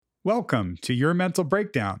Welcome to Your Mental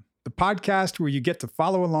Breakdown, the podcast where you get to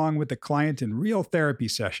follow along with the client in real therapy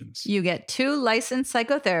sessions. You get two licensed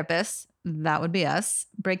psychotherapists, that would be us,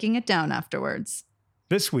 breaking it down afterwards.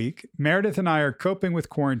 This week, Meredith and I are coping with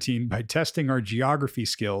quarantine by testing our geography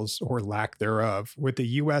skills, or lack thereof, with the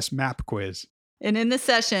U.S. map quiz. And in this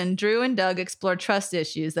session, Drew and Doug explore trust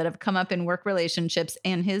issues that have come up in work relationships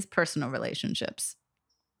and his personal relationships.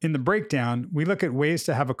 In the breakdown, we look at ways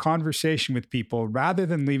to have a conversation with people rather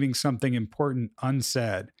than leaving something important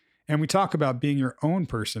unsaid. And we talk about being your own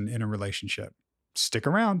person in a relationship. Stick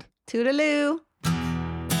around. Toodaloo.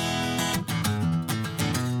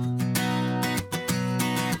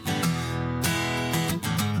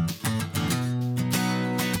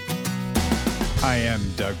 I am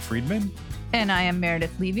Doug Friedman. And I am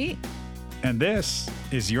Meredith Levy. And this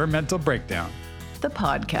is Your Mental Breakdown, the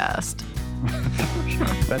podcast.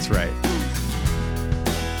 That's right.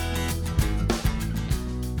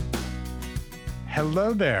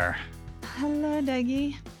 Hello there. Hello,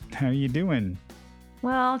 Dougie. How are you doing?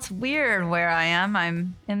 Well, it's weird where I am.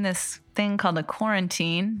 I'm in this thing called a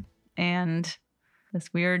quarantine, and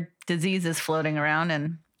this weird disease is floating around,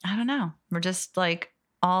 and I don't know. We're just like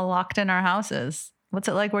all locked in our houses. What's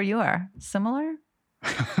it like where you are? Similar?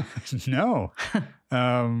 No.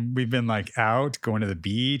 We've been like out going to the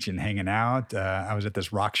beach and hanging out. I was at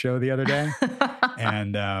this rock show the other day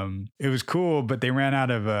and it was cool, but they ran out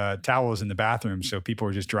of towels in the bathroom. So people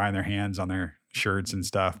were just drying their hands on their shirts and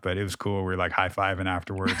stuff, but it was cool. We were like high-fiving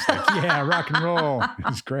afterwards. Like, yeah, rock and roll. It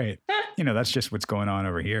was great. You know, that's just what's going on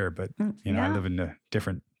over here. But, you know, I live in a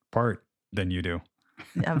different part than you do.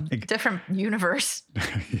 Like, different universe.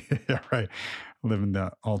 Yeah, right. I live in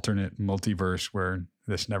the alternate multiverse where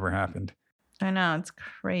this never happened. I know. It's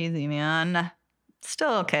crazy, man.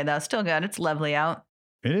 Still okay, though. Still good. It's lovely out.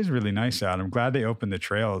 It is really nice out. I'm glad they opened the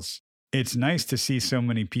trails. It's nice to see so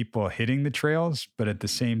many people hitting the trails, but at the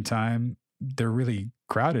same time, they're really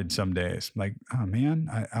crowded some days. Like, oh man,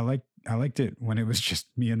 I liked it when it was just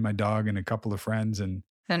me and my dog and a couple of friends. And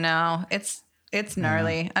I know. It's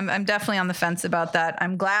gnarly. I'm definitely on the fence about that.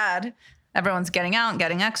 I'm glad everyone's getting out,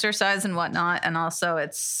 getting exercise and whatnot. And also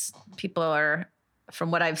people are, from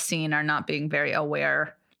what I've seen, are not being very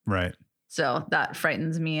aware. Right. So that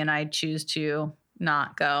frightens me, and I choose to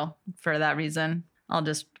not go for that reason. I'll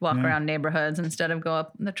just walk around neighborhoods instead of go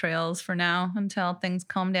up the trails for now until things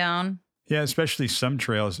calm down. Yeah, especially some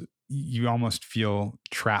trails, you almost feel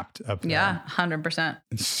trapped up there. Yeah, 100%.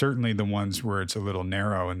 And certainly the ones where it's a little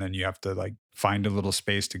narrow and then you have to like find a little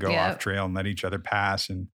space to go off trail and let each other pass.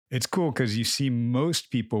 And it's cool because you see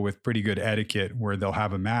most people with pretty good etiquette where they'll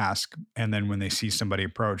have a mask. And then when they see somebody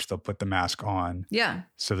approach, they'll put the mask on. Yeah.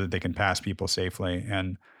 So that they can pass people safely.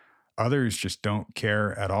 And others just don't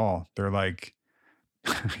care at all. They're like,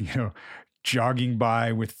 you know, jogging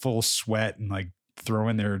by with full sweat and like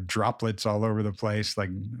throwing their droplets all over the place. Like,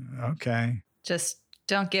 okay. Just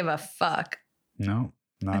don't give a fuck. No,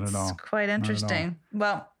 not at all. It's quite interesting.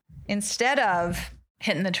 Well, instead of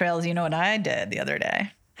hitting the trails, you know what I did the other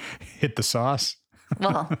day? Hit the sauce.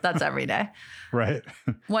 Well, that's every day. Right.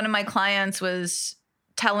 One of my clients was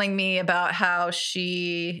telling me about how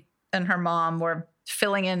she and her mom were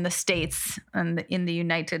filling in the states and in the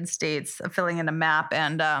United States, filling in a map.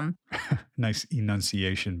 And nice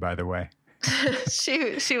enunciation, by the way.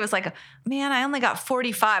 she was like, man, I only got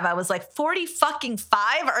 45. I was like, 40 fucking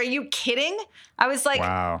 5? Are you kidding? I was like,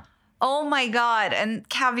 wow. Oh my God. And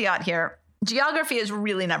caveat here, geography has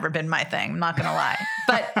really never been my thing. I'm not going to lie,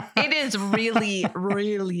 but it is really,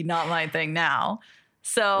 really not my thing now.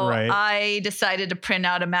 So I decided to print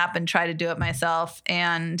out a map and try to do it myself.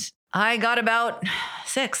 And I got about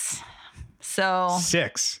 6. So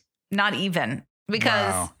 6, not even,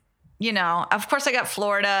 because, you know, of course I got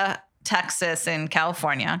Florida, Texas, and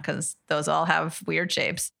California, because those all have weird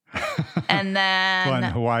shapes. And then well, and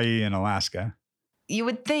Hawaii and Alaska. You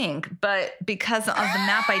would think, but because of the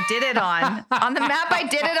map I did it on,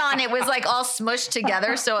 it was like all smushed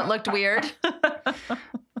together, so it looked weird.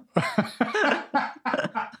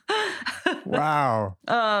 Wow.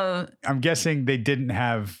 I'm guessing they didn't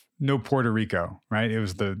have no Puerto Rico, right? It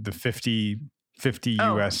was the 50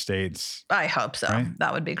 U.S. states. I hope so. Right?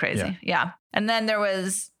 That would be crazy. Yeah. And then there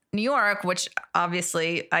was New York, which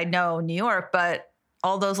obviously I know New York, but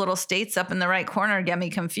all those little states up in the right corner get me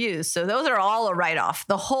confused. So those are all a write-off.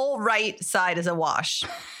 The whole right side is a wash,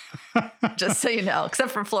 just so you know, except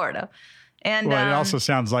for Florida. And well, it also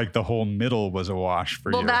sounds like the whole middle was a wash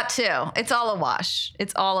for you. Well, that too. It's all a wash.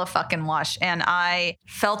 It's all a fucking wash. And I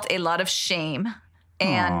felt a lot of shame.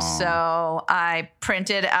 And so I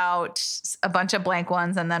printed out a bunch of blank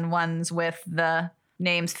ones and then ones with the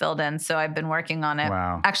names filled in. So I've been working on it.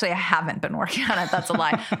 Wow. Actually, I haven't been working on it. That's a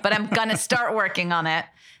lie. But I'm going to start working on it.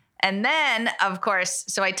 And then, of course,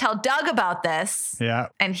 so I tell Doug about this. Yeah.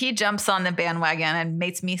 And he jumps on the bandwagon and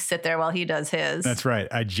makes me sit there while he does his. That's right.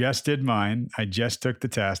 I just did mine. I just took the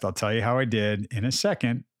test. I'll tell you how I did in a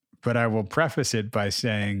second, but I will preface it by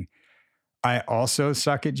saying I also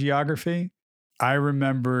suck at geography. I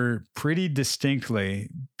remember pretty distinctly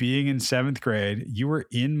being in 7th grade. You were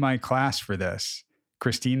in my class for this,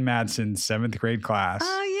 Christine Madsen's 7th grade class.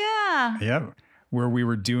 Oh, yeah. Yep. Where we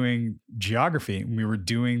were doing geography. We were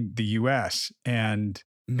doing the US. And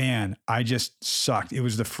man, I just sucked. It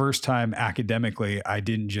was the first time academically I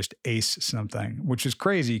didn't just ace something, which is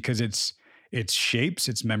crazy because it's shapes,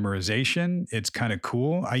 it's memorization, it's kind of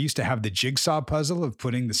cool. I used to have the jigsaw puzzle of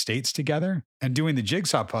putting the states together, and doing the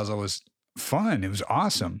jigsaw puzzle was fun. It was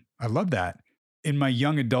awesome. I love that. In my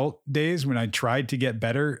young adult days, when I tried to get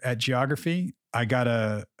better at geography, I got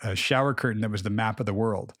a shower curtain that was the map of the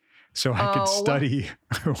world. So I could study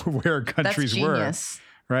where countries were,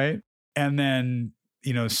 right? And then,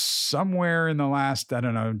 somewhere in the last,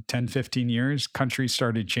 10, 15 years, countries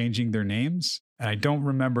started changing their names. And I don't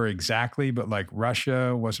remember exactly, but like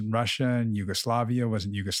Russia wasn't Russia and Yugoslavia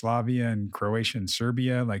wasn't Yugoslavia and Croatia and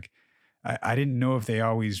Serbia. Like I didn't know if they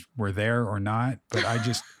always were there or not, but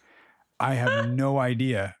I have no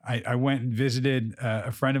idea. I went and visited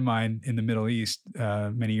a friend of mine in the Middle East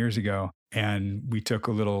many years ago. And we took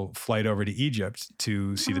a little flight over to Egypt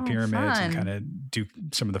to see the pyramids and kind of do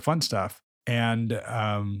some of the fun stuff. And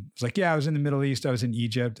it's like, yeah, I was in the Middle East. I was in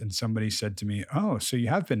Egypt. And somebody said to me, oh, so you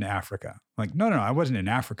have been to Africa? I'm like, no, I wasn't in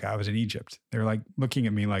Africa. I was in Egypt. They're like looking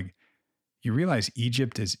at me like, you realize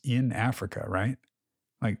Egypt is in Africa, right?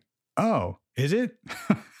 Like, oh, is it?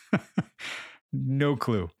 No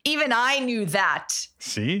clue. Even I knew that.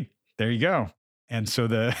 See, there you go. And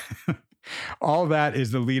so all that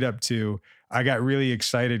is the lead up to, I got really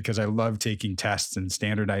excited because I love taking tests and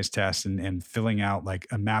standardized tests and filling out like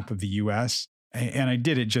a map of the US. And I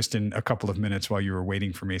did it just in a couple of minutes while you were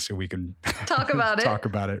waiting for me so we can talk about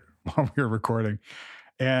it while we were recording.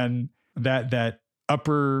 And that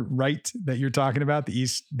upper right that you're talking about, the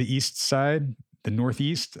east side, the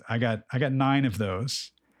northeast, I got 9 of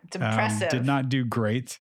those. It's impressive. Did not do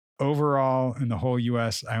great. Overall in the whole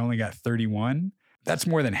US, I only got 31. That's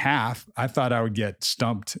more than half. I thought I would get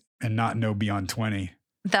stumped and not know beyond 20.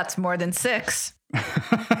 That's more than 6.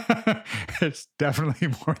 It's definitely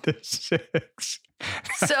more than 6.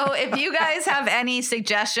 So if you guys have any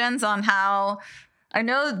suggestions on how, I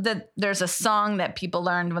know that there's a song that people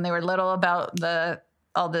learned when they were little about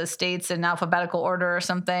all the states in alphabetical order or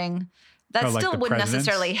something. That still wouldn't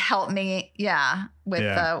necessarily help me,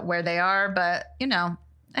 with where they are. But,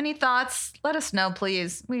 any thoughts? Let us know,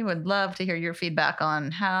 please. We would love to hear your feedback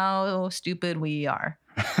on how stupid we are.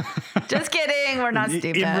 Just kidding. We're not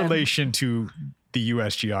stupid. In relation to the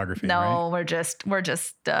U.S. geography, no, right?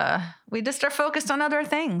 we just are focused on other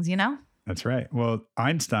things, That's right. Well,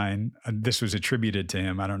 Einstein, this was attributed to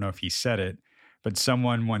him. I don't know if he said it, but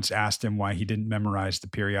someone once asked him why he didn't memorize the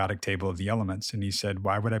periodic table of the elements. And he said,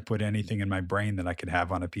 why would I put anything in my brain that I could have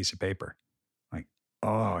on a piece of paper? Like,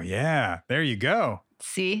 oh, yeah, there you go.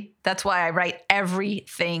 See, that's why I write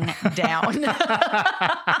everything down.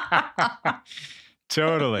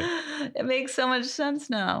 Totally. It makes so much sense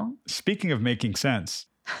now. Speaking of making sense,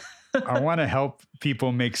 I want to help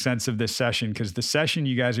people make sense of this session because the session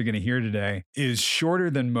you guys are going to hear today is shorter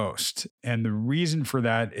than most. And the reason for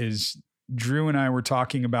that is Drew and I were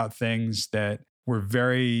talking about things that were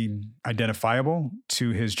very identifiable to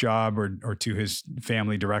his job or to his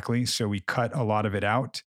family directly. So we cut a lot of it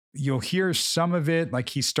out. You'll hear some of it, like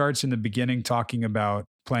he starts in the beginning talking about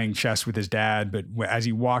playing chess with his dad, but as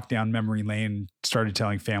he walked down memory lane, started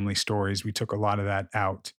telling family stories, we took a lot of that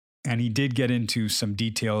out. And he did get into some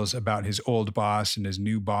details about his old boss and his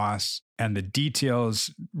new boss, and the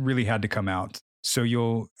details really had to come out. So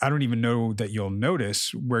I don't even know that you'll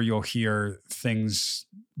notice where you'll hear things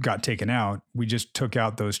got taken out. We just took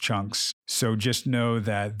out those chunks. So just know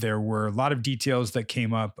that there were a lot of details that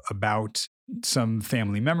came up about some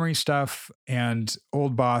family memory stuff and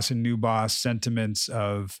old boss and new boss sentiments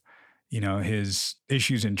of, his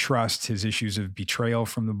issues in trust, his issues of betrayal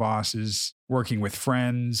from the bosses, working with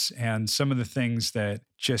friends, and some of the things that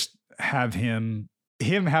just have him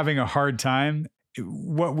having a hard time.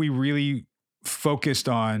 What we really focused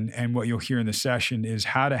on and what you'll hear in the session is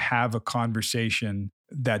how to have a conversation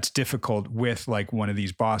that's difficult with like one of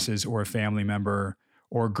these bosses or a family member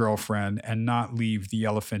or girlfriend and not leave the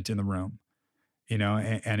elephant in the room.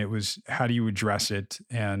 And it was, how do you address it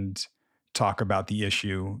and talk about the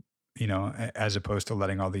issue, as opposed to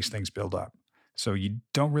letting all these things build up. So you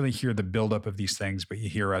don't really hear the buildup of these things, but you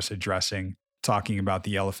hear us talking about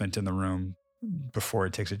the elephant in the room before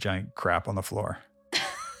it takes a giant crap on the floor.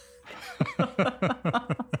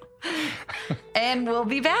 And we'll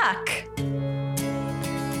be back.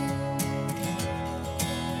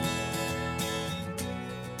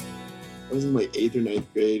 I was in like 8th or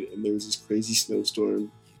 9th grade, and there was this crazy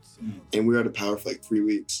snowstorm, and we were out of power for like 3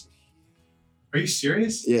 weeks. Are you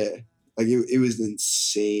serious? Yeah. Like it was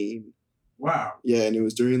insane. Wow. Yeah, and it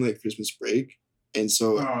was during like Christmas break. And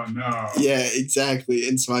so oh no. Yeah, exactly.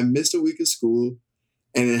 And so I missed a week of school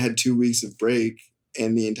and then had 2 weeks of break,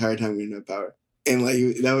 and the entire time we didn't have power. And like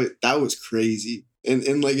that was crazy.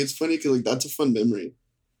 And like it's funny because like that's a fun memory.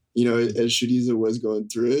 You know, as shitty as it was going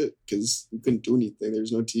through it, because you couldn't do anything. There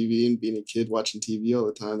was no TV, and being a kid watching TV all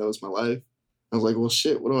the time, that was my life. I was like, well,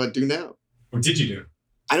 shit, what do I do now? What did you do?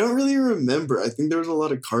 I don't really remember. I think there was a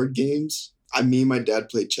lot of card games. Me and my dad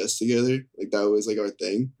played chess together. Like that was like our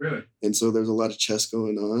thing. Really? And so there was a lot of chess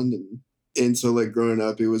going on. And so like growing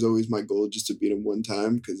up, it was always my goal just to beat him one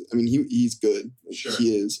time. Because I mean, he's good. Like, sure.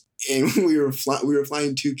 He is. And we were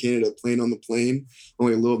flying to Canada, playing on the plane, on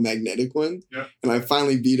like a little magnetic one. Yep. And I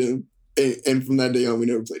finally beat him. And from that day on, we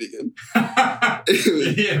never played again. Yeah,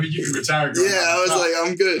 but you can retire. Yeah, I was like,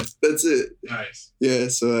 I'm good. That's it. Nice. Yeah,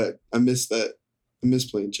 so I miss that. I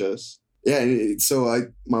miss playing chess. Yeah,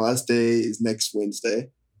 my last day is next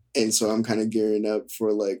Wednesday. And so I'm kind of gearing up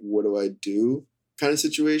for like, what do I do kind of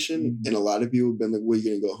situation. Mm-hmm. And a lot of people have been like, well,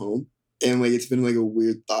 you're going to go home. And like, it's been like a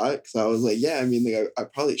weird thought. Cause I was like, yeah, I mean, like I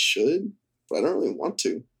probably should, but I don't really want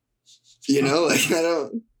to, you know, like I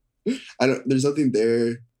don't, there's nothing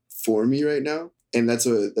there for me right now. And that's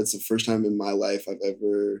the first time in my life I've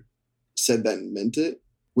ever said that and meant it,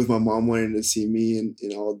 with my mom wanting to see me and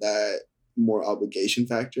all that more obligation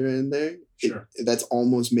factor in there. Sure. That's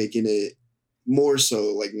almost making it more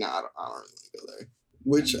so like, nah, I don't really go there,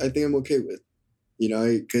 which I think I'm okay with, you know,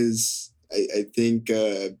 because I think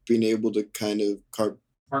being able to kind of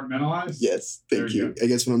compartmentalize. Yes, thank you. I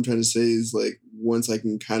guess what I'm trying to say is like, once I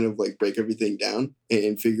can kind of like break everything down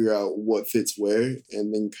and figure out what fits where,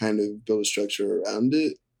 and then kind of build a structure around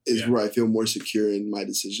it, is where I feel more secure in my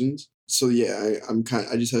decisions. So yeah,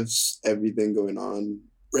 I just have everything going on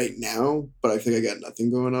right now, but I think I got nothing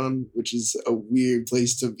going on, which is a weird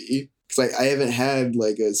place to be. Because I haven't had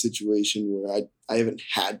like a situation where I haven't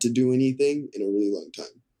had to do anything in a really long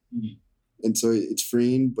time. Mm-hmm. And so it's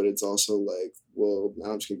freeing, but it's also like, well,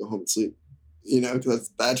 now I'm just going to go home and sleep, you know,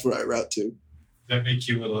 because that's where I route to. Does that make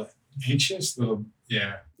you a little anxious?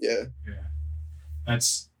 Yeah.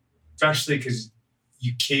 That's especially because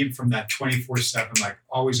you came from that 24/7, like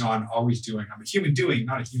always on, always doing. I'm a human doing,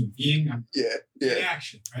 not a human being. I'm in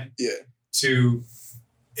action, right? Yeah. To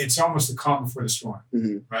it's almost the calm before the storm,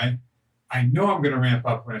 mm-hmm. right? I know I'm going to ramp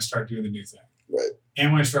up when I start doing the new thing. Right.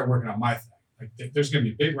 And when I start working on my thing. Like there's going to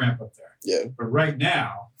be a big ramp up there. Yeah. But right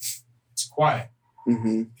now, it's quiet.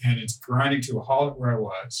 Mm-hmm. And it's grinding to a halt where I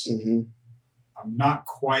was. Mm-hmm. I'm not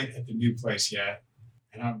quite at the new place yet.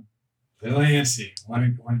 And I'm a little antsy. I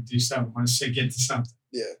want to do something. I want to sink into something.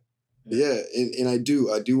 Yeah. And I do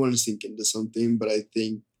want to sink into something, but I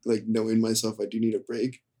think like knowing myself, I do need a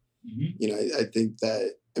break. Mm-hmm. You know, I think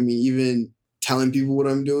that, I mean, even telling people what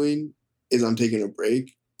I'm doing is I'm taking a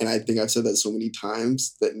break. And I think I've said that so many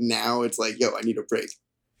times that now it's like, yo, I need a break.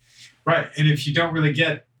 Right. And if you don't really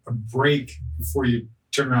get a break before you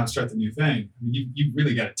turn around and start the new thing, I mean, you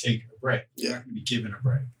really got to take a break. Yeah. You're not going to be given a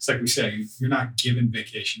break. It's like we say, you're not given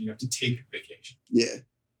vacation. You have to take a vacation.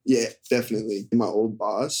 Yeah, definitely. My old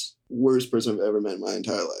boss, worst person I've ever met in my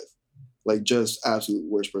entire life. Like just absolute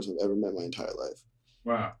worst person I've ever met in my entire life.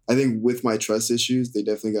 Wow. I think with my trust issues, they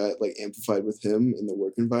definitely got like amplified with him in the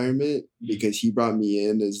work environment, because he brought me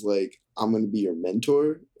in as like, I'm going to be your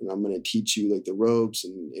mentor and I'm going to teach you like the ropes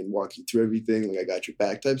and walk you through everything. Like I got your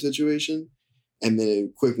back type situation. And then a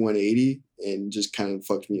quick 180 and just kind of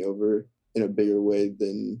fucked me over in a bigger way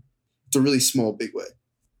than it's a really small, big way.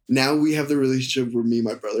 Now we have the relationship where me and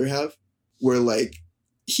my brother have, where like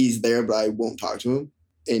he's there, but I won't talk to him.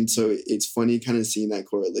 And so it's funny kind of seeing that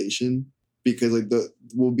correlation. Because like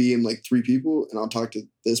we'll be in like 3 people and I'll talk to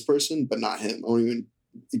this person, but not him. I won't even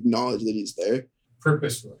acknowledge that he's there.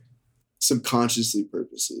 Purposefully. Subconsciously,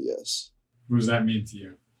 purposely, yes. What does that mean to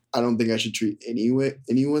you? I don't think I should treat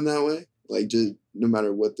anyone that way. Like just no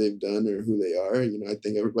matter what they've done or who they are. You know, I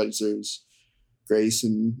think everybody deserves grace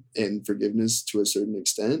and forgiveness to a certain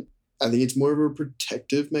extent. I think it's more of a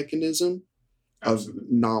protective mechanism. Absolutely.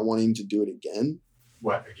 Of not wanting to do it again.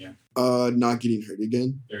 What again? Not getting hurt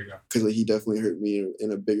again. There you go. Because like he definitely hurt me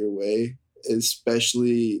in a bigger way,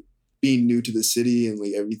 especially being new to the city and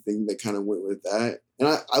like everything that kind of went with that. And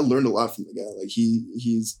I learned a lot from the guy. Like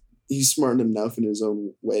he's smart enough in his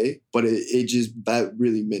own way, but it just, that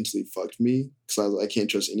really mentally fucked me because I was like, I can't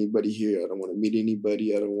trust anybody here. I don't want to meet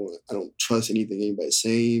anybody. I don't trust anything anybody's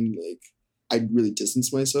saying. Like, I really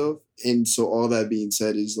distanced myself. And so all that being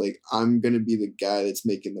said is like, I'm going to be the guy that's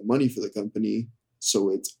making the money for the company. So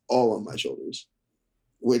it's all on my shoulders,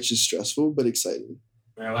 which is stressful, but exciting.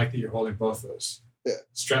 I like that you're holding both those. Yeah.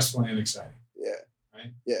 Stressful and exciting. Yeah.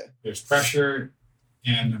 Right? Yeah. There's pressure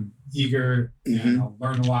and I'm eager and I'll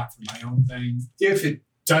learn a lot from my own thing. If it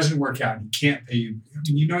doesn't work out and he can't pay you, I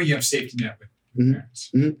mean, you know you have safety net with your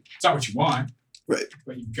parents. It's not what you want. Right.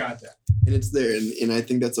 But you've got that. And it's there. And I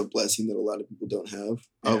think that's a blessing that a lot of people don't have.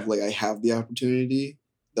 Of like, I have the opportunity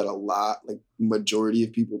that majority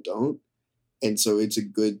of people don't. And so it's a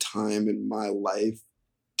good time in my life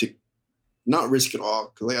to not risk it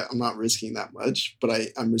all. Because I'm not risking that much, but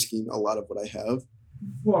I'm risking a lot of what I have.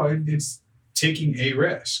 Well, it's taking a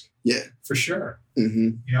risk. Yeah. For sure.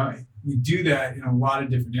 You know, we do that in a lot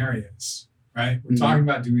of different areas, right? We're talking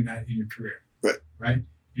about doing that in your career. Right?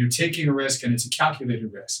 You're taking a risk and it's a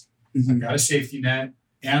calculated risk. I've got a safety net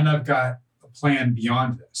and I've got a plan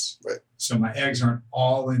beyond this. Right. So my eggs aren't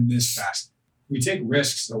all in this basket. We take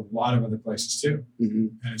risks a lot of other places too.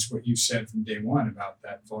 And it's what you said from day one about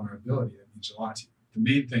that vulnerability that means a lot to you. The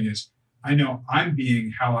main thing is, I know I'm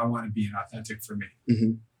being how I want to be and authentic for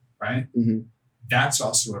me. Right? That's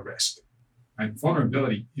also a risk. Right?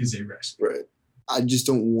 Vulnerability is a risk. Right. I just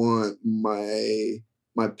don't want my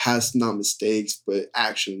past, not mistakes, but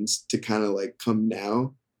actions to kind of like come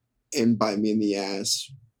now and bite me in the ass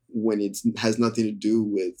when it has nothing to do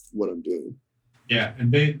with what I'm doing. Yeah.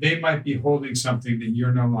 And they might be holding something that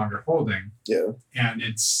you're no longer holding. Yeah. And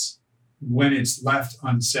it's when it's left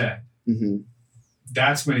unsaid,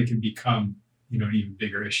 that's when it can become, you know, an even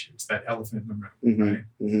bigger issue. It's that elephant in the room,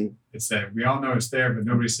 right? It's that we all know it's there, but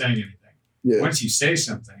nobody's saying anything. Yeah. Once you say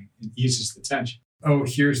something, it eases the tension. Oh,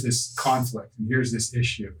 here's this conflict and here's this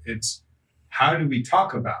issue. It's how do we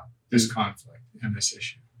talk about this conflict and this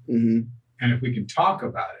issue? And if we can talk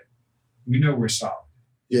about it, we know we're solid.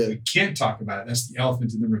 Yeah. If we can't talk about it, that's the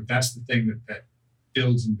elephant in the room. That's the thing that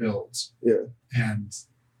builds and builds. Yeah. And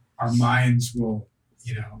our minds will,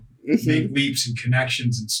 you know, make leaps and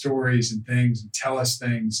connections and stories and things and tell us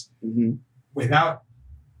things without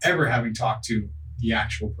ever having talked to the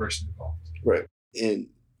actual person involved. Right. And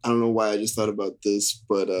I don't know why I just thought about this,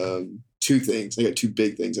 but two things. I got two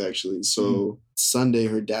big things, actually. So Sunday,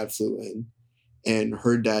 her dad flew in, and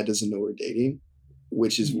her dad doesn't know we're dating,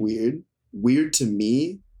 which is weird. Weird to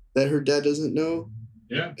me that her dad doesn't know.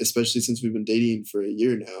 Yeah. Especially since we've been dating for a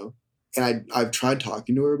year now. And I've tried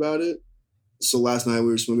talking to her about it. So last night we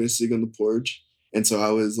were smoking a cig on the porch. And so I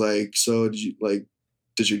was like, so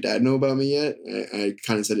does your dad know about me yet? And I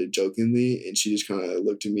kind of said it jokingly. And she just kind of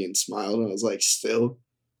looked at me and smiled. And I was like, still?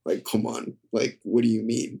 Like, come on. Like, what do you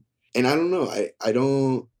mean? And I don't know. I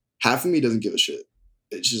don't, half of me doesn't give a shit.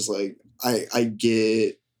 It's just like,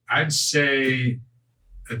 I'd say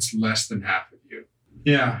it's less than half of you.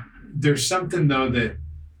 Yeah. There's something though that,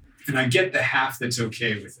 and I get the half that's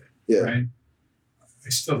okay with it. Yeah. Right? I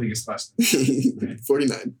still think it's less than right?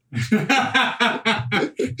 49.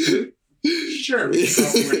 Sure. We can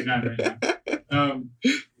call 49 right now.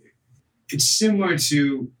 It's similar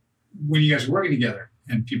to when you guys were working together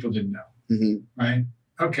and people didn't know, right?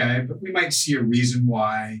 Okay, but we might see a reason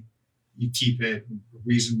why you keep it, a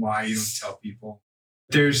reason why you don't tell people.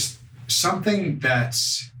 There's something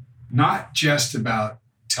that's not just about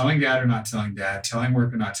telling dad or not telling dad, telling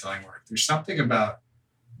work or not telling work. There's something about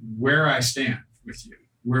where I stand with you,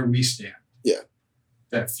 where we stand. Yeah.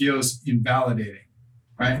 That feels invalidating,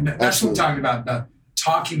 right? And that's Absolutely. What I'm talking about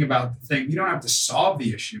talking about the thing. We don't have to solve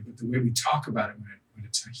the issue, but the way we talk about it when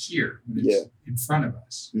it's here, when it's in front of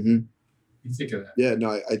us. You think of that. Yeah, no,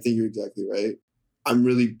 I think you're exactly right. I'm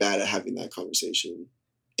really bad at having that conversation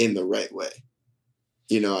in the right way.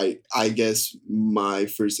 You know, I guess my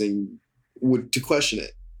first thing would to question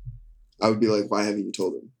it. I would be like, why haven't you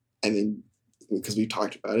told him? And then because we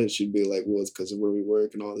talked about it, she'd be like, well, it's because of where we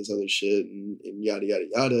work and all this other shit and yada, yada,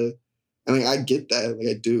 yada. And like, I get that.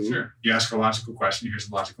 Like, I do. Sure. You ask a logical question, here's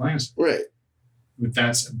a logical answer. Right. But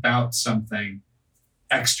that's about something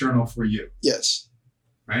external for you. Yes.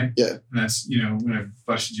 Right? Yeah. And that's, you know, when I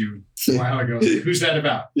busted you a while ago, who's that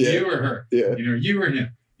about? Yeah. You or her? Yeah. You know, you or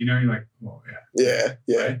him? You know, you're like, well, yeah. Yeah.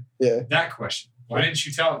 Yeah. Right? Yeah. That question. Why didn't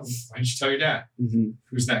you tell your dad?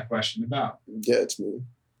 Who's that question about? Yeah, it's me.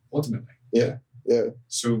 Ultimately. Yeah. Yeah.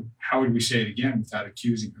 So how would we say it again without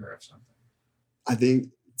accusing her of something? I think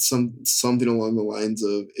something along the lines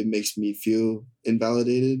of it makes me feel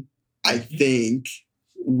invalidated I think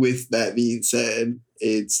with that being said,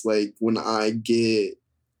 it's like when I get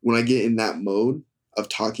in that mode of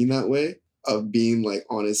talking that way, of being like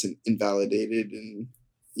honest and invalidated, and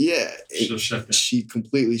she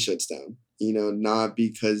completely shuts down. Not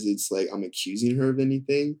because it's like I'm accusing her of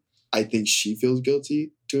anything. I think she feels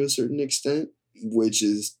guilty to a certain extent, which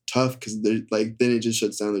is tough because then it just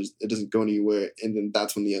shuts down. It doesn't go anywhere, and then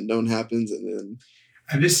that's when the unknown happens, and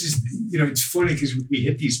this is, it's funny because we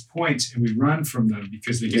hit these points and we run from them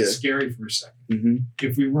because they get scary for a second. Mm-hmm.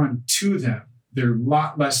 If we run to them, they're a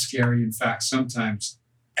lot less scary. In fact, sometimes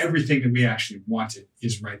everything that we actually wanted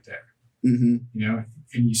is right there. Mm-hmm.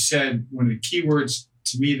 And you said one of the key words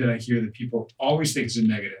to me that I hear that people always think is a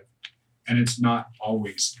negative, and it's not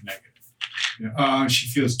always negative. She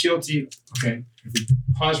feels guilty. Okay, if we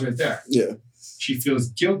pause right there. Yeah. She feels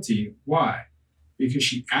guilty. Why? Because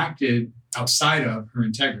she acted outside of her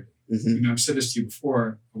integrity. Mm-hmm. I've said this to you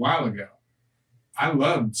before a while ago. I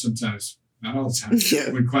love sometimes, not all the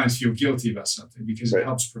time, when clients feel guilty about something because it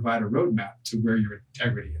helps provide a roadmap to where your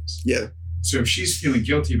integrity is. Yeah. So if she's feeling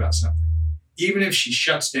guilty about something, even if she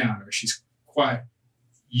shuts down or she's quiet,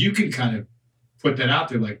 you can kind of put that out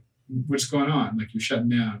there like, what's going on? Like, you're shutting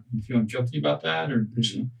down. You feeling guilty about that? Or,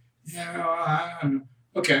 I don't know.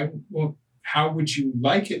 Okay, well, how would you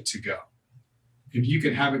like it to go? If you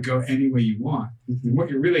could have it go any way you want. Mm-hmm. What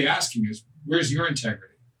you're really asking is, where's your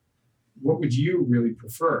integrity? What would you really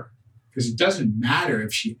prefer? Because it doesn't matter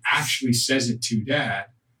if she actually says it to dad,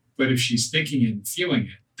 but if she's thinking it and feeling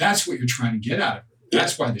it, that's what you're trying to get out of it.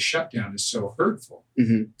 That's why the shutdown is so hurtful,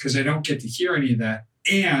 because I don't get to hear any of that.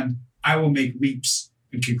 And I will make leaps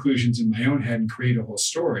and conclusions in my own head and create a whole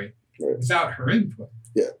story without her input.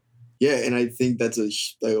 Yeah. Yeah. And I think that's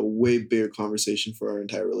a way bigger conversation for our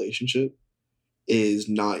entire relationship, is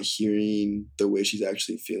not hearing the way she's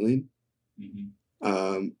actually feeling. Mm-hmm.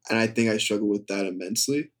 And I think I struggle with that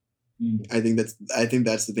immensely. Mm-hmm. I think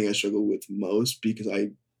that's the thing I struggle with most, because I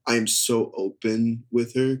am so open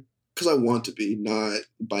with her because I want to be, not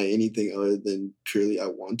by anything other than purely I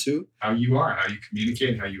want to. How you are, how you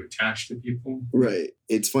communicate, how you attach to people. Right.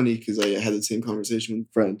 It's funny because I had the same conversation with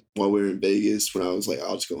a friend while we were in Vegas when I was like,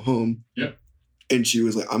 I'll just go home. Yep. And she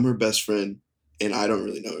was like, I'm her best friend and I don't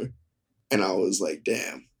really know her. And I was like,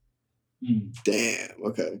 damn,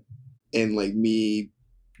 okay. And like me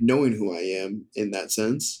knowing who I am in that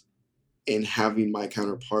sense and having my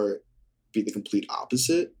counterpart be the complete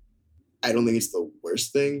opposite, I don't think it's the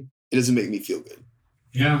worst thing. It doesn't make me feel good.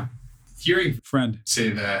 Yeah. Hearing a friend say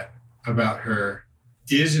that about her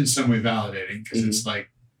is in some way validating, because it's like,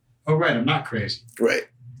 oh, right, I'm not crazy. Right.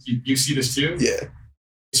 You see this too? Yeah.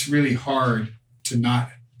 It's really hard to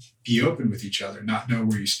not be open with each other, not know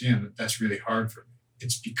where you stand. That's really hard for me.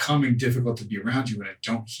 It's becoming difficult to be around you when I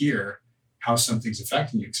don't hear how something's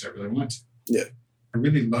affecting you, because I really want to. Yeah. I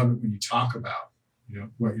really love it when you talk about,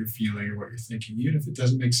 what you're feeling or what you're thinking, even if it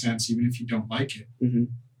doesn't make sense, even if you don't like it,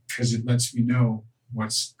 because it lets me know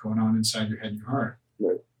what's going on inside your head and your heart.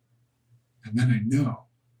 Right. And then I know.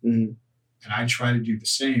 Mm-hmm. And I try to do the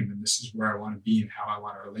same. And this is where I want to be and how I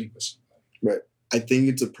want to relate with somebody. Right. I think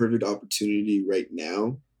it's a perfect opportunity right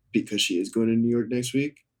now, because she is going to New York next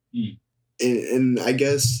week. And I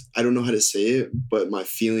guess I don't know how to say it, but my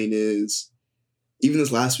feeling is, even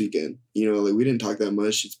this last weekend, like we didn't talk that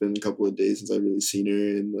much. It's been a couple of days since I've really seen her,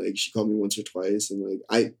 and like she called me once or twice, and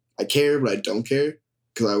like I care, but I don't care,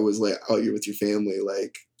 because I was like, oh, you're with your family.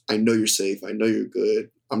 Like, I know you're safe. I know you're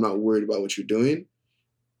good. I'm not worried about what you're doing.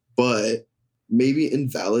 But maybe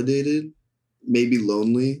invalidated, maybe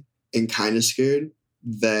lonely, and kind of scared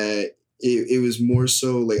that it was more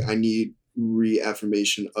so like I need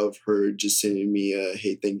reaffirmation of her just sending me a,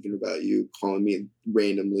 hey, thinking about you, calling me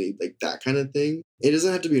randomly, like that kind of thing. It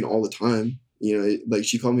doesn't have to be an all the time. Like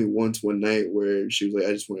she called me once one night where she was like,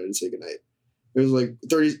 I just wanted to say goodnight. It was like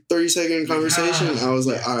 30-second conversation. I was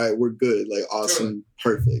like, all right, we're good. Like, awesome.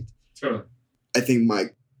 Totally. Perfect. Totally. I think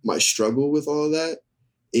my struggle with all of that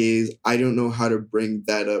is I don't know how to bring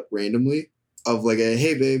that up randomly, of like,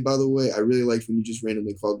 hey, babe, by the way, I really liked when you just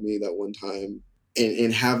randomly called me that one time,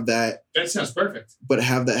 and have that. That sounds perfect. But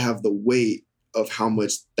have the weight of how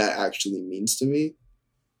much that actually means to me.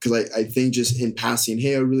 Because I think just in passing,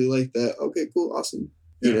 hey, I really like that. Okay, cool, awesome.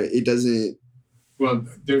 Yeah. It doesn't. Well,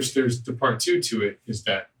 there's the part two to it, is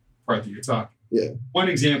that part that you're talking. Yeah. One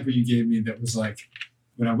example you gave me that was like,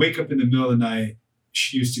 when I wake up in the middle of the night,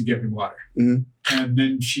 she used to get me water. Mm-hmm. And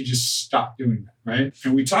then she just stopped doing that, right?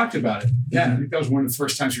 And we talked about it. Yeah, I think that was one of the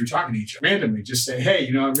first times we were talking to each other. Randomly, just say, hey,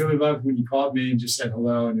 I really loved when you called me and just said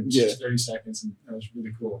hello. And it was just 30 seconds. And that was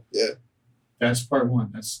really cool. Yeah. That's part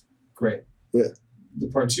one. That's great. Yeah. The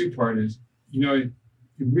part two part is, you're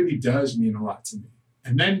it really does mean a lot to me.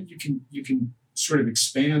 And then you can sort of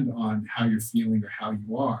expand on how you're feeling or how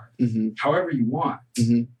you are, however you want.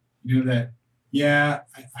 You know that, yeah,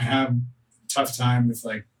 I have a tough time with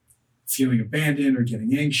like feeling abandoned or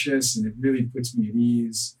getting anxious, and it really puts me at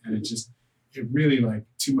ease. And it really like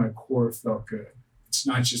to my core felt good. It's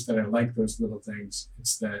not just that I like those little things.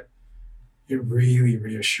 It's that it really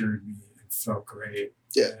reassured me and felt great.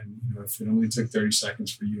 Yeah. And, you know, if it only took 30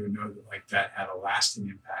 seconds for you to know that like that had a lasting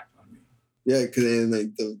impact on me. Yeah. Cause then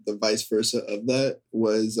like the vice versa of that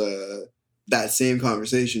was that same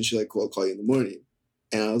conversation. She's like, cool, I'll call you in the morning.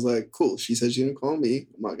 And I was like, cool. She said she's going to call me.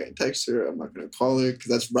 I'm not going to text her. I'm not going to call her. Cause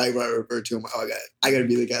that's right where I referred to. I'm like, oh, I got to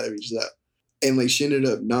be the guy that reaches out. And like, she ended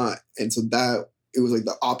up not. And so that, it was like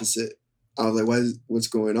the opposite. I was like, what's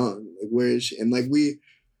going on? Like, where is she? And like,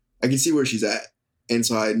 I can see where she's at. And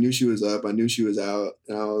so I knew she was up. I knew she was out.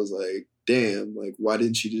 And I was like, damn, like, why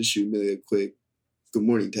didn't she just shoot me like a quick good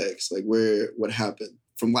morning text? Like, what happened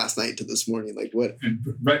from last night to this morning? Like, what? And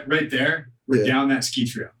right there, we're down that ski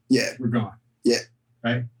trail. Yeah. We're gone. Yeah.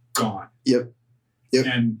 Right? Gone. Yep.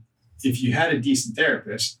 And if you had a decent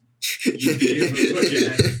therapist, you'd be able to look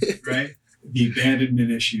at, right, the abandonment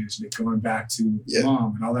issues and it going back to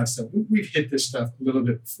mom and all that stuff. We've hit this stuff a little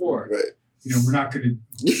bit before. Right. You know, we're not going to do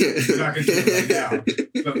it right now,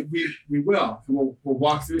 but we will. And we'll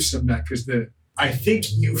walk through some of that because I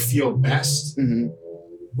think you feel best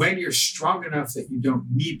when you're strong enough that you don't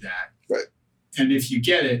need that. Right. And if you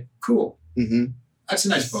get it, cool. That's a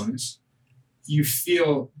nice bonus. You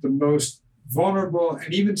feel the most vulnerable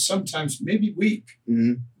and even sometimes maybe weak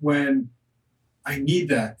when I need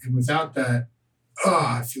that. And without that,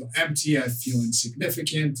 I feel empty. I feel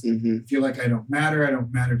insignificant. I feel like I don't matter. I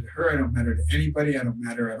don't matter to her. I don't matter to anybody. I don't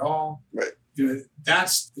matter at all. Right. You know,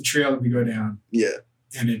 that's the trail that we go down. Yeah.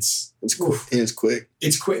 And it's cool. And it's quick.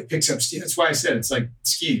 It's quick. It picks up steam. That's why I said it's like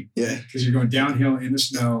skiing. Yeah. Because you're going downhill in the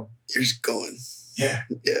snow. You're just going. Yeah.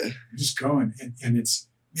 Yeah. You're just going. And it's,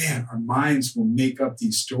 man, our minds will make up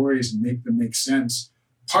these stories and make them make sense.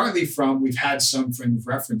 Partly from we've had some frame of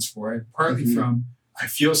reference for it. Partly from I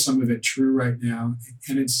feel some of it true right now.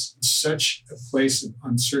 And it's such a place of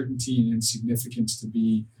uncertainty and insignificance to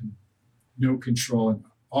be in no control and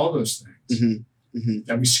all those things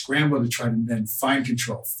that we scramble to try to then find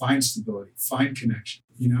control, find stability, find connection,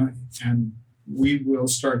 you know, and we will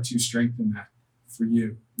start to strengthen that for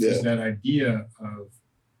you. Because that idea of,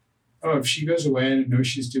 if she goes away and I know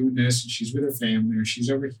she's doing this and she's with her family or she's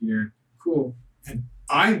over here, cool. And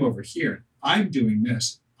I'm over here. I'm doing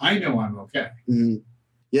this. I know I'm okay.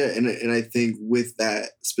 Yeah, and I think with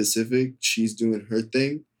that specific, she's doing her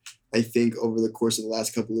thing. I think over the course of the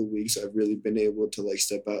last couple of weeks, I've really been able to like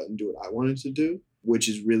step out and do what I wanted to do, which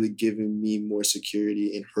is really giving me more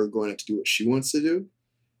security in her going out to do what she wants to do.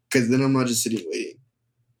 Because then I'm not just sitting waiting.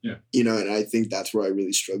 Yeah. You know, and I think that's where I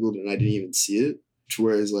really struggled and I didn't even see it.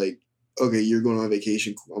 Whereas like, okay, you're going on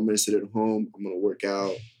vacation. Cool. I'm going to sit at home. I'm going to work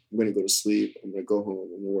out. I'm going to go to sleep. I'm going to go home. I'm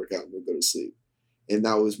going to work out. I'm going to go to sleep. And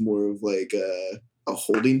that was more of like a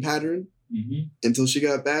holding pattern until she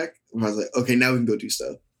got back. Where I was like, okay, now we can go do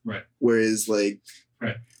stuff. Right. Whereas like...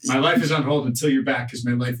 Right. My life is on hold until you're back because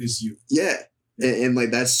my life is you. Yeah. And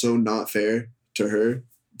like, that's so not fair to her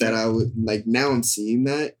that I would like, now I'm seeing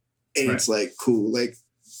that and it's like, cool. Like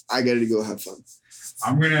I got to go have fun.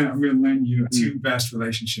 I'm gonna lend you 2 best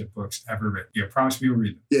relationship books ever written. You promise me you'll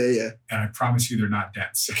read them. Yeah, yeah. And I promise you they're not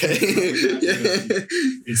dense. Okay.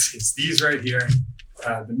 It's these right here.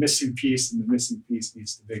 The Missing Piece and The Missing Piece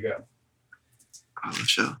Needs to Big Up. Oh,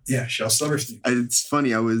 Shel. Yeah, Shel Silverstein. It's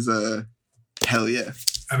funny. I was hell yeah.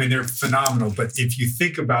 I mean, they're phenomenal. But if you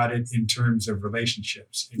think about it in terms of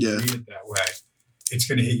relationships and you read it that way, it's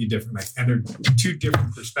going to hit you differently. And they're 2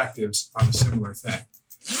 different perspectives on a similar thing.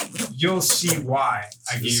 You'll see why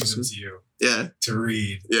I gave them to you to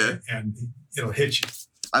read. Yeah. And it'll hit you.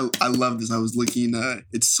 I love this. I was looking,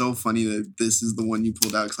 it's so funny that this is the one you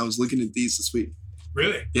pulled out because I was looking at these this week.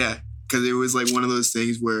 Really? Yeah. Because it was like one of those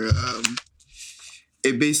things where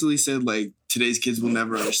it basically said like today's kids will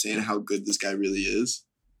never understand how good this guy really is.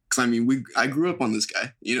 Because I mean, I grew up on this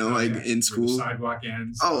guy, you know, in school. The sidewalk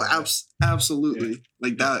ends. Oh, absolutely. Yeah.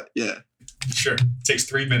 Like that. Yeah. Sure. It takes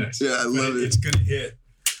 3 minutes. Yeah, I love it. It's going to hit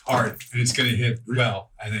hard and it's going to hit well,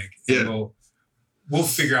 I think. And we'll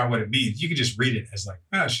figure out what it means. You can just read it as like,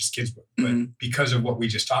 it's just kids' book. But because of what we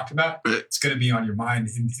just talked about, it's going to be on your mind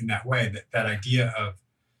in that way, that idea of,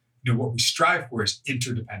 you know, what we strive for is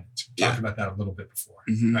interdependence. We talked about that a little bit before,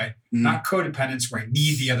 right? Not codependence where I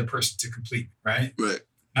need the other person to complete me, right? Right.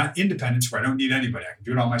 Not independence where I don't need anybody. I can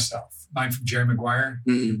do it all myself. Line from Jerry Maguire.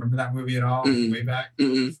 You remember that movie at all? Way back?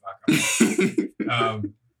 Fuck.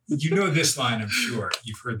 You know this line, I'm sure.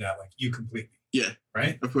 You've heard that, like, you complete me. Yeah.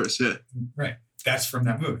 Right? Of course, yeah. Right. That's from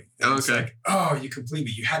that movie. And it's like, oh, you complete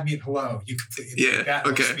me. You had me at hello. You complete me. Yeah. That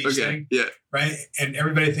speech thing. Yeah. Right? And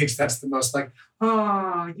everybody thinks that's the most like,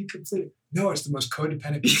 oh, you complete me. No, it's the most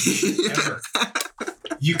codependent ever.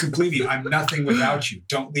 You complete me. I'm nothing without you.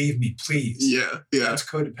 Don't leave me, please. Yeah. Yeah. That's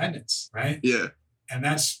codependence, right? Yeah. And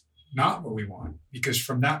that's not what we want, because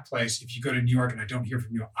from that place, if you go to New York and I don't hear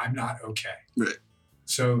from you, I'm not okay. Right.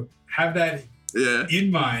 So have that in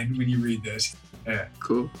mind when you read this. Yeah.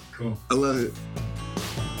 Cool. I love it.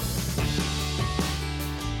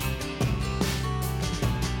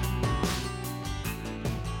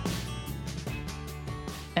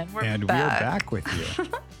 And we're back with you.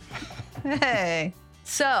 Hey.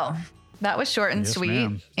 So that was short and sweet.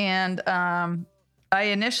 Ma'am. And I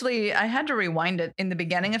had to rewind it in the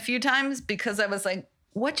beginning a few times because I was like,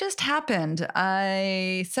 what just happened?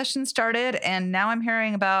 Session started and now I'm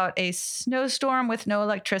hearing about a snowstorm with no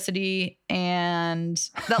electricity and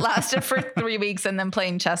that lasted for 3 weeks and then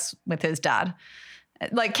playing chess with his dad.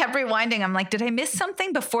 Like kept rewinding. I'm like, did I miss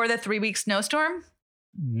something before the 3-week snowstorm?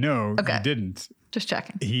 No, Okay. you didn't. Just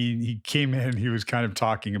checking. He came in, he was kind of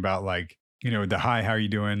talking about like, the hi, how are you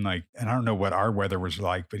doing? Like, and I don't know what our weather was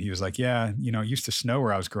like, but he was like, yeah, it used to snow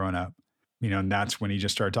where I was growing up. And that's when he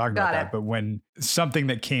just started talking about that. But when something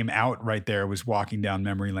that came out right there was walking down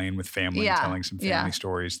memory lane with family and telling some family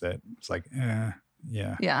stories that it's like,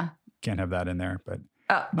 can't have that in there. But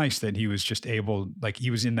nice that he was just able, like he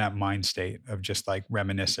was in that mind state of just like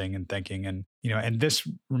reminiscing and thinking and,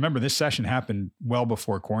 and remember this session happened well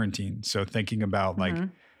before quarantine. So thinking about like,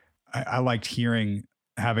 I liked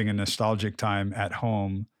having a nostalgic time at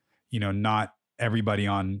home, not everybody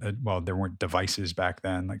there weren't devices back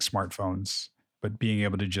then, like smartphones, but being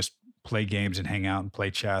able to just play games and hang out and play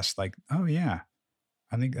chess. Like, oh yeah,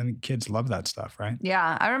 I think kids love that stuff, right?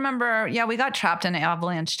 Yeah. I remember, we got trapped in an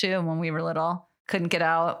avalanche too when we were little. Couldn't get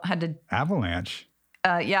out. Had to avalanche.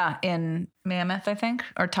 In Mammoth, I think,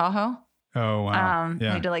 or Tahoe. Oh wow. We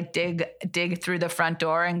had to like dig through the front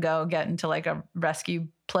door and go get into like a rescue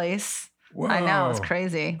place. Whoa. I know, it's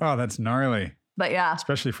crazy. Oh, that's gnarly. But yeah.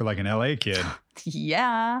 Especially for like an LA kid.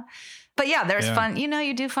 Yeah. But yeah, there's fun.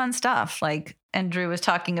 You do fun stuff. Like Andrew was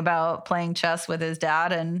talking about playing chess with his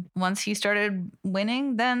dad. And once he started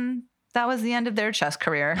winning, then that was the end of their chess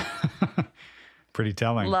career. Pretty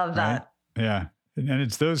telling. Love that. Right? Yeah. And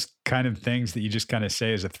it's those kind of things that you just kind of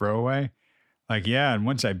say as a throwaway. Like, yeah, and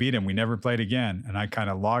once I beat him, we never played again. And I kind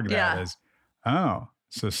of log that as, oh,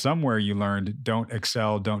 so somewhere you learned don't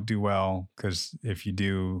excel, don't do well, because if you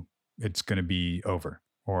do, it's going to be over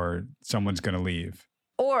or someone's going to leave.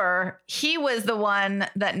 Or he was the one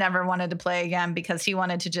that never wanted to play again because he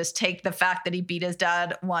wanted to just take the fact that he beat his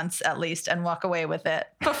dad once at least and walk away with it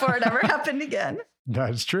before it ever happened again.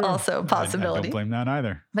 That's true. Also a possibility. I don't blame that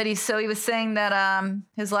either. But he was saying that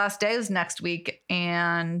his last day was next week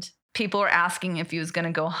and people were asking if he was going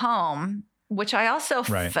to go home, which I also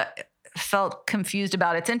felt confused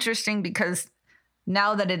about. It's interesting because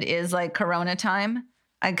now that it is like Corona time,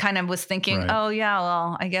 I kind of was thinking, oh yeah,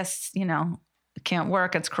 well, I guess, it can't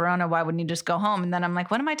work. It's Corona. Why wouldn't you just go home? And then I'm like,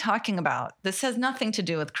 what am I talking about? This has nothing to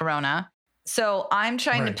do with Corona. So I'm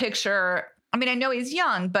trying to picture, I mean, I know he's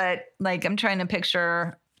young, but like I'm trying to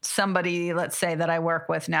picture somebody, let's say that I work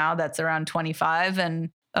with now that's around 25 and,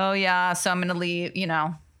 oh yeah, so I'm going to leave,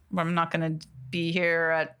 I'm not going to be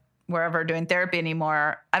here at wherever doing therapy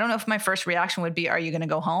anymore. I don't know if my first reaction would be, are you going to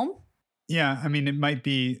go home? Yeah. I mean, it might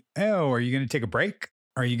be, are you going to take a break?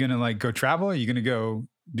 Are you going to like go travel? Are you going to go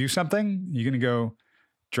do something? Are you going to go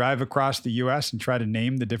drive across the US and try to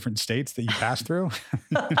name the different states that you pass through?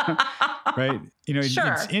 Right.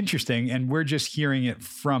 It's interesting. And we're just hearing it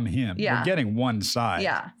from him. Yeah. We're getting one side.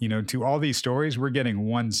 Yeah. To all these stories, we're getting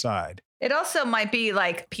one side. It also might be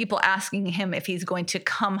like people asking him if he's going to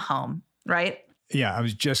come home. Right. Yeah. I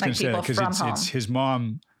was just going to say that because it's his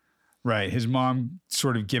mom. Right. His mom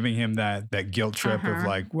sort of giving him that guilt trip of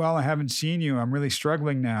like, well, I haven't seen you. I'm really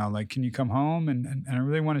struggling now. Like, can you come home? And I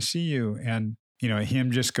really want to see you. And,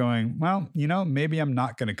 him just going, well, maybe I'm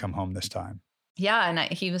not going to come home this time. Yeah.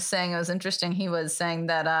 And he was saying, it was interesting. He was saying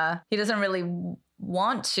that he doesn't really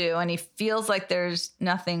want to. And he feels like there's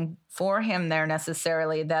nothing for him there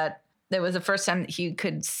necessarily. That there was the first time he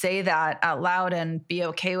could say that out loud and be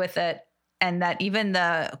okay with it. And that even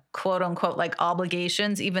the quote unquote, like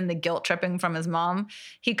obligations, even the guilt tripping from his mom,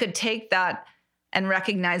 he could take that and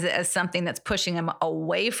recognize it as something that's pushing him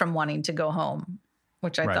away from wanting to go home,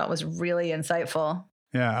 which I thought was really insightful.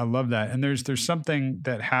 Yeah, I love that. And there's something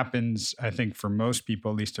that happens, I think, for most people,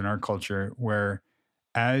 at least in our culture, where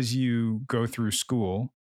as you go through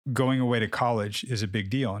school, going away to college is a big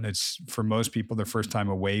deal. And it's for most people, their first time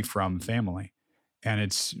away from family. And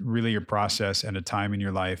it's really a process and a time in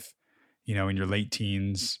your life, you know, in your late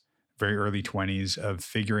teens, very early 20s of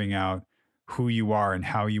figuring out who you are and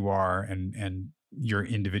how you are and your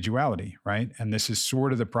individuality, right? And this is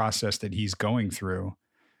sort of the process that he's going through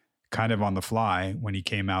kind of on the fly when he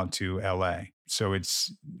came out to LA. So it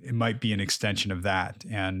might be an extension of that.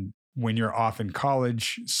 And when you're off in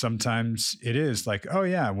college, sometimes it is like, oh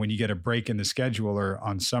yeah, when you get a break in the schedule or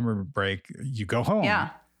on summer break, you go home. Yeah.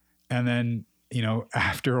 And then, you know,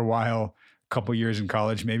 after a while, a couple years in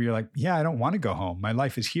college, maybe you're like, yeah, I don't want to go home. My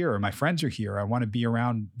life is here, or my friends are here. I want to be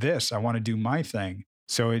around this. I want to do my thing.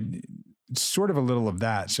 So it's sort of a little of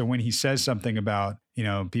that. So when he says something about, you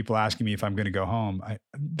know, people asking me if I'm going to go home,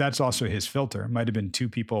 that's also his filter. It might have been two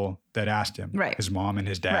people that asked him, right. His mom and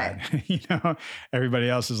his dad. Right. You know, everybody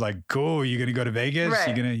else is like, cool, you going to go to Vegas?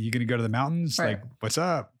 Right. You going to go to the mountains? Right. Like, what's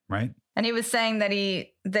up? Right. And he was saying that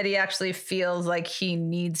he actually feels like he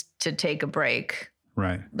needs to take a break.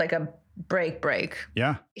 Right. Like a break.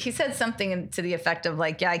 Yeah. He said something to the effect of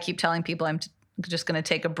like, yeah, I keep telling people I'm just going to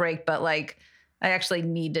take a break, but like, I actually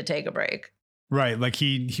need to take a break. Right. Like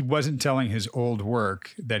he wasn't telling his old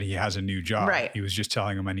work that he has a new job. Right. He was just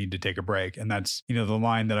telling him I need to take a break. And that's, you know, the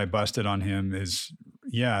line that I busted on him is,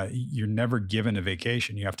 yeah, you're never given a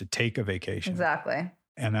vacation. You have to take a vacation. Exactly.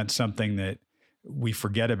 And that's something that we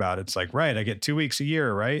forget about. It's like, right, I get 2 weeks a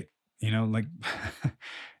year, right? You know, like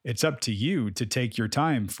it's up to you to take your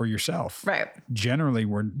time for yourself. Right. Generally,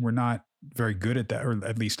 we're not very good at that, or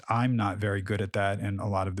at least I'm not very good at that. And a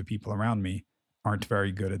lot of the people around me aren't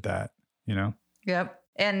very good at that, you know? Yep.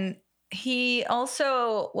 And he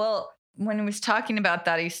also, well, when he was talking about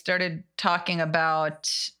that, he started talking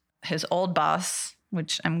about his old boss,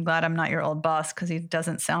 which I'm glad I'm not your old boss because he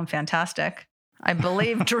doesn't sound fantastic. I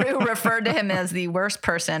believe Drew referred to him as the worst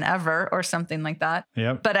person ever or something like that.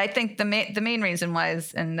 Yep. But I think the main reason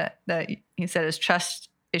was, and that he said his trust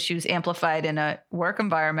issues amplified in a work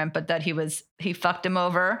environment, but that he fucked him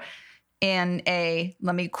over in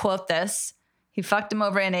let me quote this, he fucked him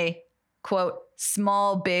over in a, quote,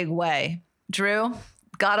 small, big way. Drew,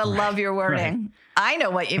 gotta love your wording. Right. I know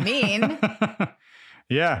what you mean.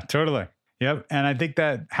 Yeah, totally. Yep. And I think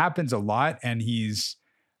that happens a lot. And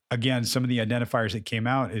again, some of the identifiers that came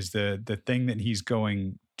out is the thing that he's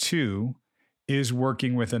going to is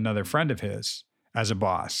working with another friend of his as a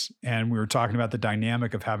boss. And we were talking about the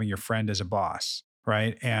dynamic of having your friend as a boss,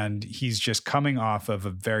 right? And he's just coming off of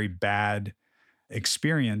a very bad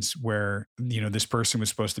experience where, you know, this person was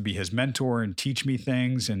supposed to be his mentor and teach me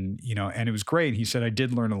things. And, you know, and it was great. He said, I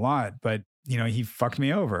did learn a lot, but, you know, he fucked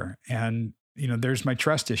me over. And, you know, there's my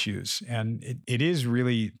trust issues. And it is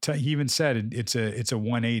really, he even said it's a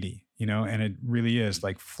 180, you know, and it really is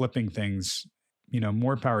like flipping things, you know,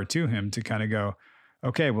 more power to him to kind of go,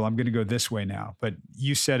 okay, well, I'm going to go this way now. But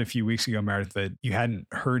you said a few weeks ago, Meredith, that you hadn't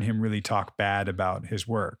heard him really talk bad about his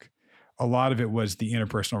work. A lot of it was the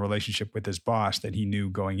interpersonal relationship with his boss that he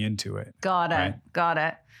knew going into it. Got it. Right? Got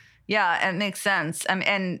it. Yeah, it makes sense.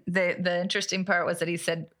 And the interesting part was that he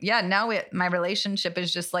said, yeah, now my relationship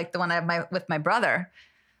is just like the one I have with my brother.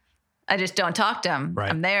 I just don't talk to him. Right.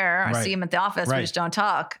 I'm there. I see him at the office. We just don't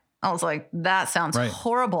talk. I was like, that sounds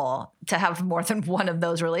horrible to have more than one of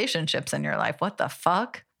those relationships in your life. What the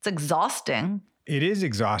fuck? It's exhausting. It is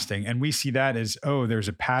exhausting. And we see that as, oh, there's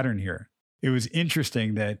a pattern here. It was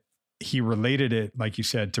interesting that he related it, like you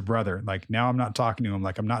said, to brother. Like now I'm not talking to him.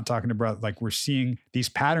 Like I'm not talking to brother. Like we're seeing these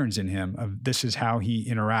patterns in him of this is how he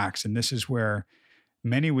interacts. And this is where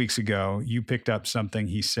many weeks ago you picked up something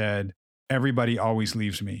he said, everybody always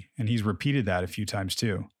leaves me. And he's repeated that a few times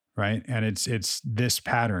too. Right. And it's this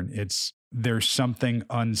pattern. There's something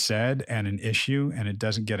unsaid and an issue and it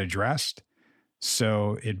doesn't get addressed.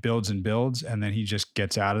 So it builds and builds, and then he just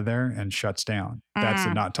gets out of there and shuts down. That's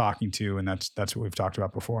the not talking to. And that's what we've talked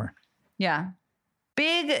about before. Yeah.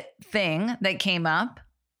 Big thing that came up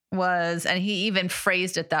was, and he even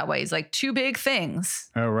phrased it that way. He's like, 2 big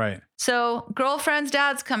things. Oh, right. So girlfriend's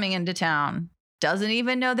dad's coming into town. Doesn't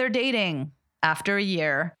even know they're dating after a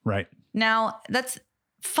year. Right. Now that's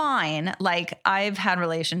fine. Like I've had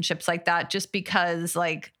relationships like that just because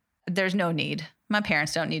like there's no need. My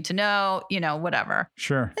parents don't need to know, you know, whatever.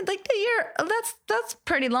 Sure. And like a year, that's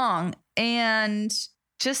pretty long. And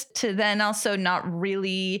just to then also not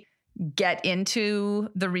really get into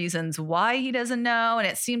the reasons why he doesn't know. And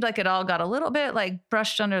it seemed like it all got a little bit like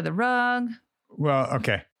brushed under the rug. Well,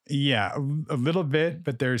 okay. Yeah, a little bit,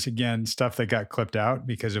 but there's again stuff that got clipped out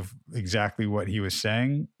because of exactly what he was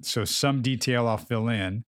saying. So some detail I'll fill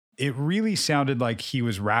in. it really sounded like he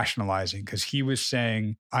was rationalizing, because he was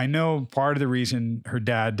saying, I know part of the reason her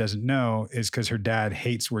dad doesn't know is because her dad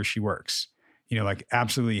hates where she works, like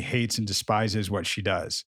absolutely hates and despises what she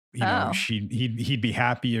does. He'd be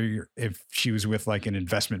happier if she was with like an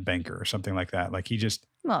investment banker or something like that. Like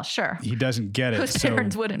well, sure. He doesn't get it. Whose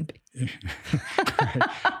parents wouldn't be.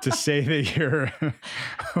 Right. To say that you're,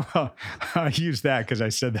 well, I use that because I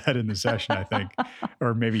said that in the session, I think,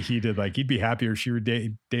 or maybe he did. Like, he'd be happier if she were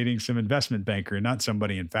dating some investment banker and not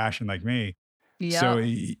somebody in fashion like me. Yep. So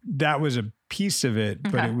that was a piece of it,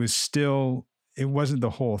 but it was still, it wasn't the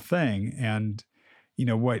whole thing. And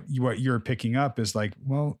what you're picking up is like,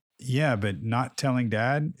 well, yeah, but not telling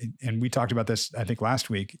dad. And we talked about this, I think,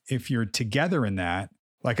 last week. If you're together in that,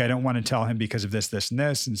 like, I don't want to tell him because of this, this, and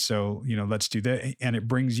this. And so, let's do that. And it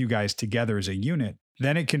brings you guys together as a unit.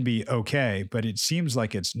 Then it can be okay. But it seems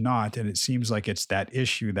like it's not. And it seems like it's that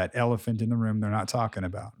issue, that elephant in the room they're not talking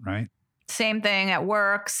about, right? Same thing at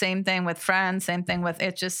work, same thing with friends, same thing with,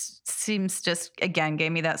 it just seems again,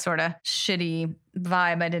 gave me that sort of shitty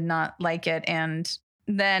vibe. I did not like it. And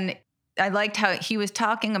then I liked how he was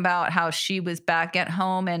talking about how she was back at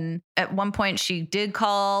home. And at one point she did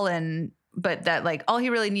call, but that like all he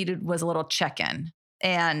really needed was a little check-in.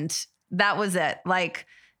 And that was it. Like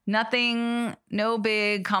nothing, no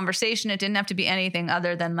big conversation. It didn't have to be anything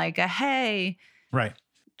other than like a, hey, right,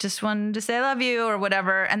 just wanted to say I love you or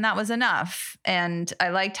whatever. And that was enough. And I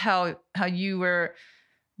liked how you were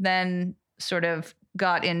then sort of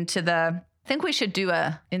got into I think we should do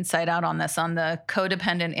a inside out on this, on the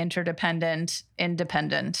codependent, interdependent,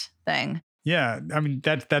 independent thing. Yeah. I mean,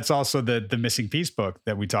 that's also the missing piece book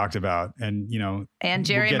that we talked about. And, and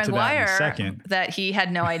Jerry Maguire, that he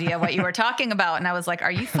had no idea what you were talking about. And I was like,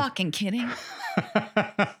 are you fucking kidding?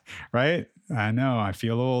 Right. I know. I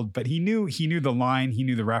feel old, but he knew the line. He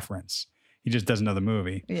knew the reference. He just doesn't know the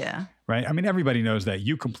movie. Yeah. Right. I mean, everybody knows that.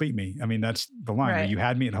 You complete me. I mean, that's the line. Right. You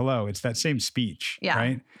had me at hello. It's that same speech. Yeah.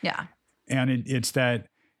 Right. Yeah. And it's that,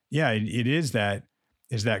 it is that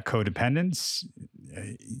codependence.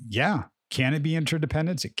 Yeah. Can it be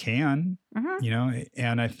interdependence? It can,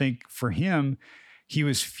 and I think for him, he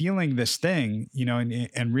was feeling this thing,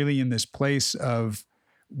 and really in this place of,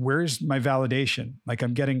 where's my validation? Like,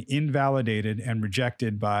 I'm getting invalidated and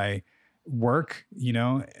rejected by work,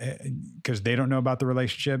 because they don't know about the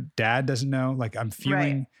relationship. Dad doesn't know. Like, I'm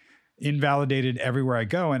feeling invalidated everywhere I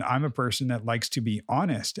go. And I'm a person that likes to be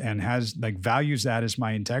honest and has values that as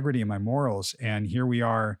my integrity and my morals. And here we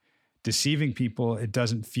are deceiving people. It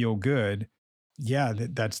doesn't feel good. Yeah,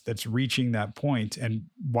 that's reaching that point. And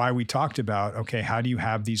why we talked about, okay, how do you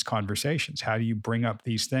have these conversations? How do you bring up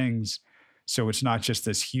these things so it's not just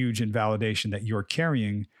this huge invalidation that you're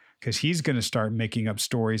carrying? Because he's going to start making up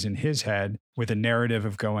stories in his head with a narrative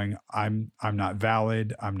of going, I'm not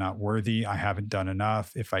valid, I'm not worthy, I haven't done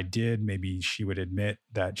enough. If I did, maybe she would admit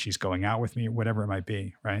that she's going out with me, whatever it might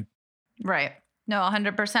be, right? Right. No,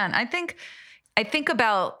 100%. I think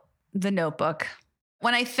about The Notebook.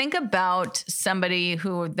 When I think about somebody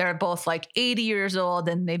who they're both like 80 years old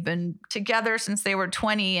and they've been together since they were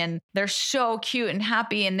 20 and they're so cute and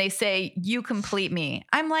happy and they say, you complete me.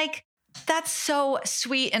 I'm like, that's so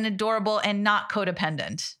sweet and adorable and not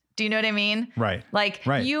codependent. Do you know what I mean? Right. Like,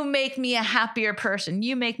 you make me a happier person.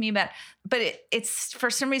 You make me better. But it's for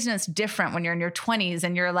some reason, it's different when you're in your 20s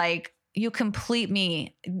and you're like, you complete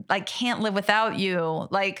me. I can't live without you.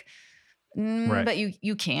 Like, but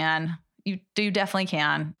you can. You definitely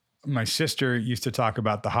can. My sister used to talk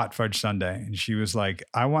about the hot fudge sundae, and she was like,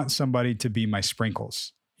 I want somebody to be my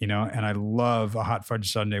sprinkles, and I love a hot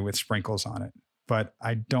fudge sundae with sprinkles on it, but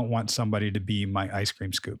I don't want somebody to be my ice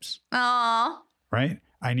cream scoops. Aww. Right?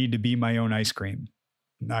 I need to be my own ice cream.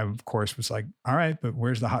 And I, of course, was like, all right, but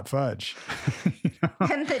where's the hot fudge?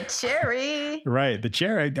 And the cherry. Right. The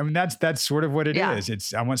cherry. I mean, that's sort of what it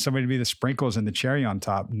is. I want somebody to be the sprinkles and the cherry on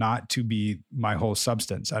top, not to be my whole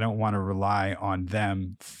substance. I don't want to rely on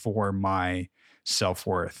them for my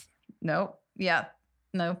self-worth. Nope. Yeah.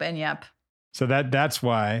 Nope. And yep. So that's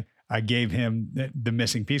why I gave him the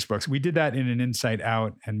missing piece books. We did that in an Inside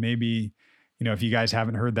Out. And maybe, if you guys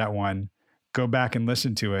haven't heard that one, go back and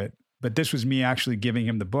listen to it. But this was me actually giving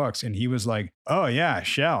him the books. And he was like, oh yeah,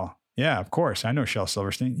 Shel. Yeah, of course. I know Shel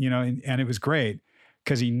Silverstein, and it was great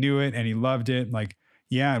because he knew it and he loved it. Like,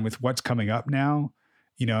 yeah. And with what's coming up now,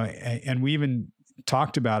 and we even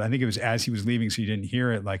talked about, I think it was as he was leaving, so you didn't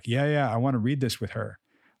hear it. Like, yeah, I want to read this with her.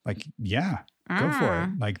 Like, yeah, go for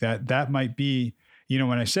it. Like that might be,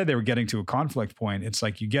 when I said they were getting to a conflict point, it's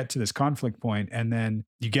like you get to this conflict point and then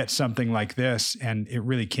you get something like this and it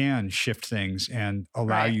really can shift things and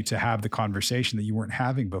allow you to have the conversation that you weren't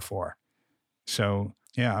having before. So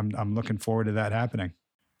yeah, I'm looking forward to that happening.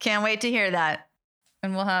 Can't wait to hear that.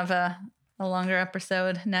 And we'll have a longer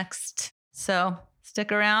episode next. So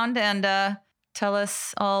stick around and tell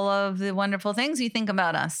us all of the wonderful things you think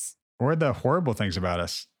about us. Or the horrible things about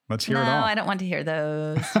us. Let's hear it all. No, I don't want to hear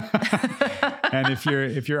those. And if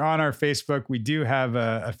you're on our Facebook, we do have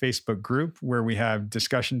a Facebook group where we have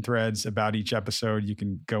discussion threads about each episode. You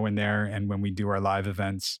can go in there, and when we do our live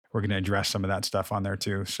events, we're going to address some of that stuff on there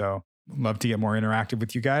too. So love to get more interactive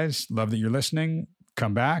with you guys. Love that you're listening.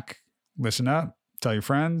 Come back, listen up, tell your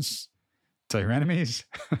friends, tell your enemies,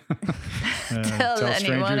 tell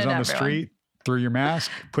strangers on the street, through your mask,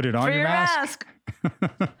 put it on your mask.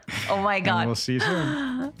 Oh my God. And we'll see you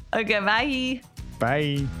soon. Okay, bye.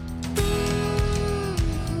 Bye.